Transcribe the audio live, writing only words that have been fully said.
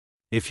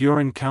If you're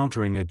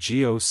encountering a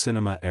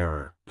GeoCinema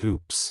error,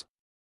 oops.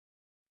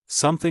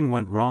 Something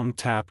went wrong,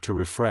 tap to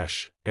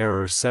refresh,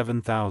 error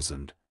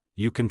 7000,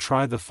 you can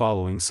try the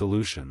following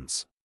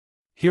solutions.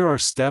 Here are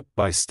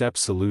step-by-step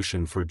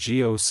solution for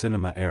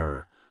GeoCinema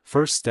error.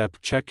 First step,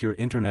 check your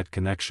internet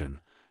connection,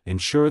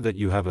 ensure that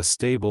you have a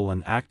stable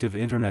and active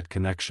internet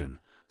connection,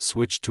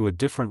 switch to a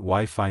different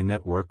Wi-Fi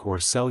network or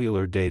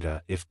cellular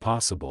data if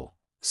possible.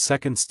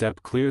 Second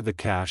step, clear the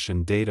cache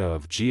and data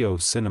of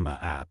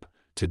GeoCinema app.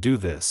 To do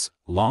this,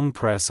 long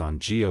press on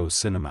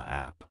GeoCinema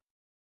app.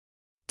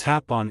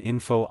 Tap on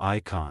info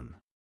icon.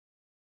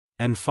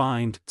 And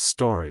find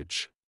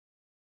storage.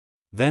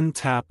 Then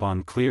tap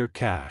on clear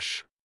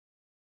cache.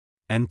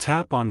 And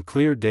tap on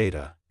clear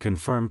data,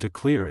 confirm to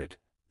clear it,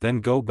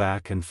 then go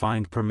back and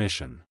find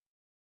permission.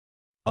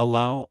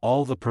 Allow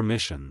all the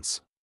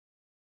permissions.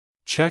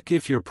 Check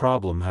if your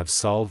problem have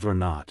solved or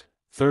not.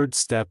 Third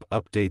step,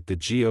 update the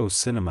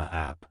GeoCinema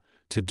app.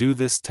 To do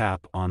this,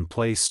 tap on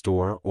Play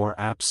Store or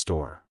App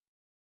Store.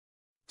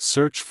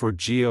 Search for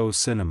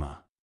GeoCinema.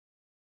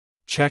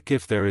 Check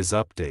if there is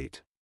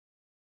update.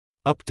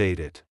 Update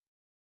it.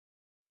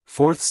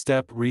 Fourth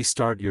step,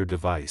 restart your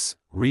device.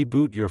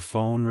 Reboot your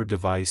phone or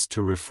device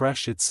to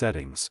refresh its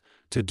settings.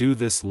 To do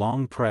this,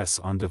 long press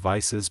on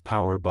device's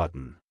power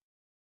button.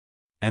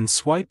 And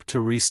swipe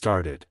to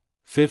restart it.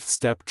 Fifth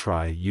step,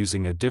 try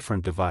using a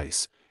different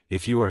device.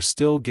 If you are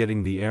still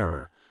getting the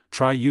error,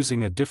 try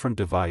using a different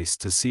device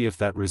to see if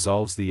that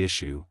resolves the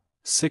issue.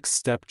 Sixth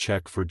step,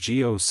 check for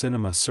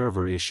GeoCinema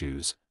server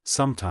issues.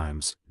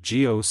 Sometimes,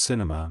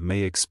 GeoCinema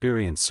may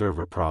experience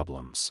server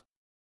problems.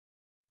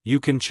 You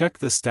can check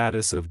the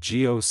status of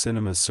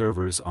GeoCinema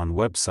servers on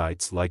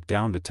websites like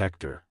Down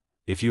Detector.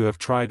 If you have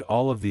tried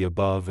all of the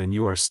above and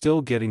you are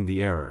still getting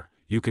the error,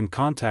 you can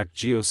contact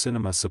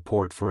GeoCinema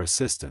support for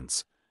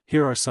assistance.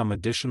 Here are some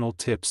additional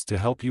tips to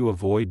help you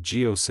avoid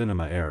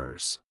GeoCinema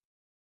errors.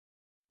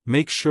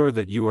 Make sure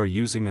that you are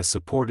using a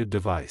supported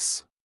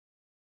device.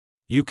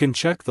 You can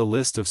check the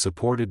list of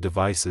supported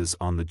devices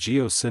on the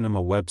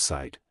GeoCinema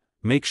website.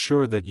 Make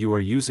sure that you are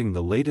using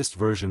the latest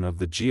version of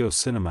the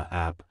GeoCinema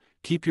app.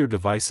 Keep your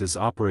device's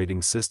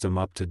operating system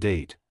up to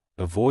date.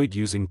 Avoid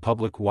using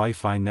public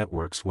Wi-Fi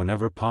networks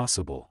whenever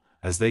possible,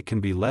 as they can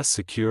be less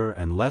secure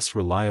and less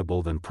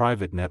reliable than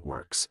private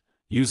networks.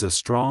 Use a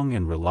strong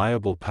and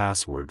reliable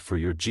password for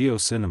your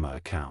GeoCinema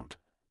account.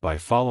 By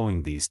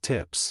following these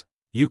tips,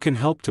 you can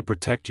help to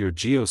protect your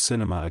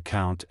GeoCinema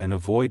account and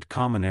avoid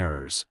common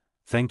errors.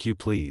 Thank you.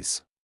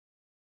 Please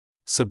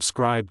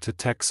subscribe to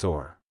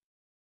TechSoar.